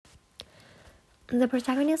The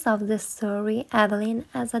protagonist of the story, Evelyn,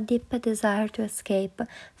 has a deep desire to escape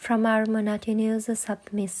from her monotonous,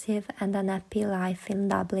 submissive, and unhappy life in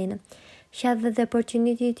Dublin. She had the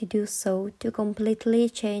opportunity to do so, to completely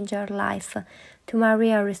change her life, to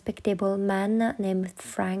marry a respectable man named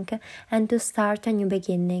Frank, and to start a new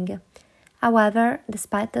beginning. However,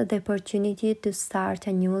 despite the opportunity to start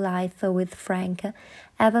a new life with Frank,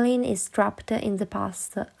 Evelyn is trapped in the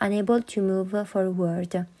past, unable to move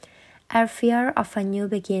forward. Her fear of a new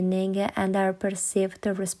beginning and her perceived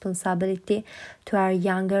responsibility to her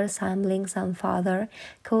younger siblings and father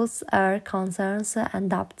cause her concerns and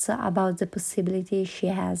doubts about the possibility she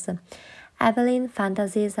has. Evelyn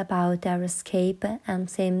fantasies about her escape and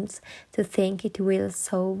seems to think it will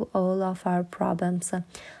solve all of her problems.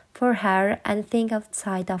 For her, anything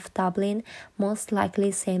outside of Dublin most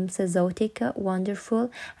likely seems exotic,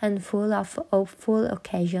 wonderful, and full of hopeful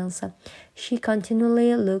occasions. She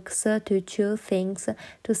continually looks to two things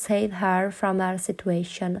to save her from her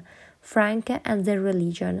situation: Frank and the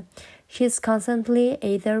religion. She is constantly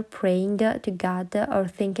either praying to God or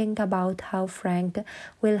thinking about how Frank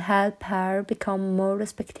will help her become more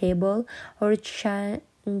respectable or change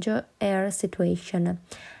her situation.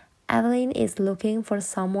 Evelyn is looking for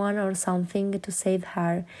someone or something to save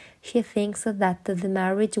her. She thinks that the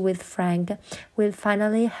marriage with Frank will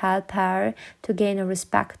finally help her to gain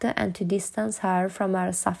respect and to distance her from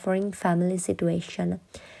her suffering family situation.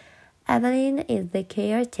 Evelyn is the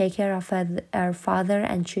caretaker of her father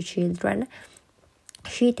and two children.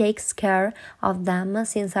 She takes care of them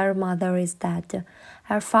since her mother is dead.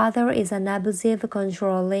 Her father is an abusive,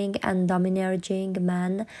 controlling, and domineering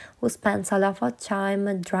man who spends a lot of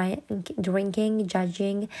time drinking,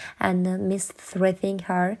 judging, and mistreating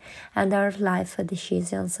her and her life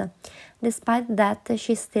decisions. Despite that,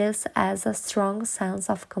 she still has a strong sense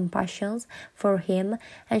of compassion for him,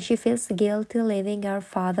 and she feels guilty leaving her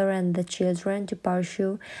father and the children to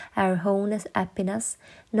pursue her own happiness,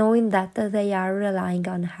 knowing that they are relying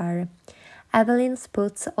on her. Evelyn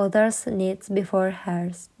puts others' needs before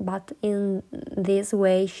hers, but in this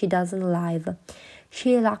way she doesn't live.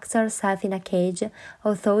 She locks herself in a cage,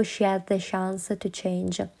 although she has the chance to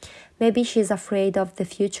change. Maybe she's afraid of the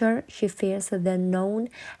future, she fears the unknown,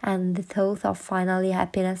 and the thought of finally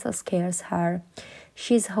happiness scares her.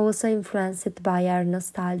 She is also influenced by her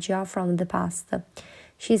nostalgia from the past.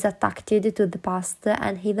 She is attracted to the past,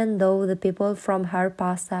 and even though the people from her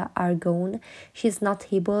past are gone, she is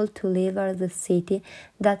not able to leave the city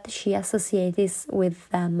that she associates with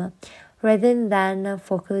them. Rather than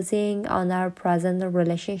focusing on her present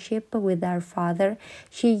relationship with her father,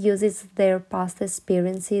 she uses their past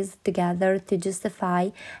experiences together to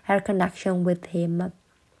justify her connection with him.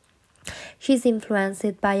 She is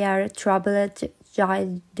influenced by her troubled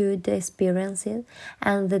childhood experiences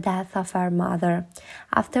and the death of her mother.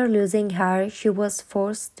 After losing her, she was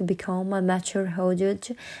forced to become a mature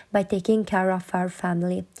adult by taking care of her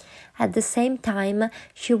family. At the same time,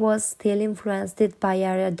 she was still influenced by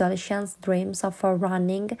her adolescent dreams of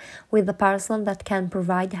running with a person that can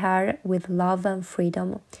provide her with love and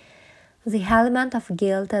freedom. The element of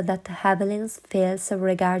guilt that Evelyn feels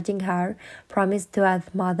regarding her promise to her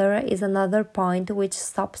mother is another point which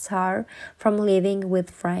stops her from living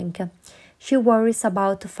with Frank. She worries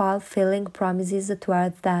about fulfilling promises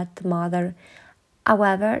to that mother.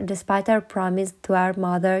 However, despite her promise to her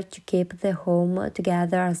mother to keep the home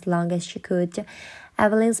together as long as she could,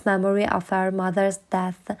 Evelyn's memory of her mother's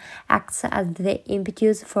death acts as the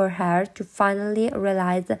impetus for her to finally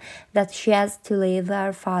realize that she has to leave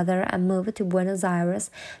her father and move to Buenos Aires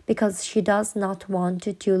because she does not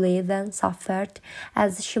want to live and suffer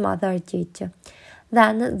as she mother did.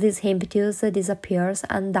 Then this impetus disappears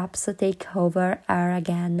and doubts take over her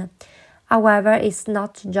again. However, it's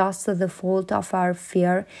not just the fault of her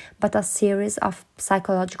fear, but a series of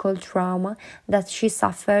psychological trauma that she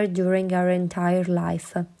suffered during her entire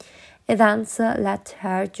life. Events led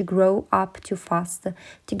her to grow up too fast,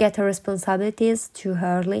 to get her responsibilities too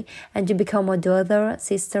early, and to become a daughter,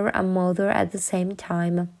 sister, and mother at the same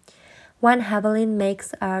time. When Evelyn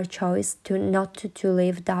makes her choice not to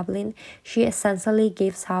leave Dublin, she essentially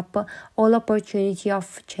gives up all opportunity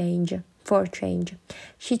for change.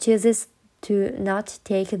 She chooses to not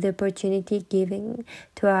take the opportunity given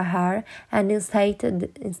to her and instead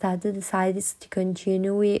decides to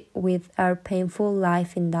continue with her painful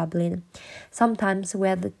life in Dublin. Sometimes we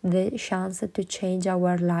have the chance to change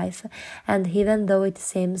our life, and even though it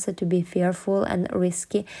seems to be fearful and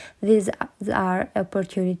risky, these are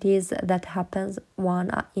opportunities that happen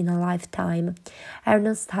one in a lifetime. Her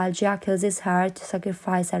nostalgia causes her to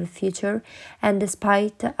sacrifice her future, and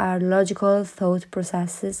despite her logical thought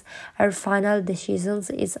processes, her final decisions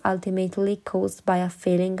is ultimately caused by a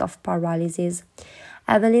feeling of paralysis.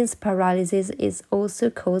 Evelyn's paralysis is also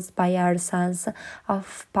caused by her sense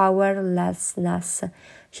of powerlessness.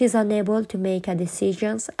 She is unable to make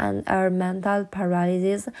decisions, and her mental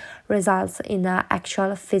paralysis results in an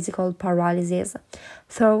actual physical paralysis.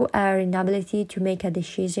 Through her inability to make a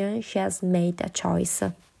decision, she has made a choice.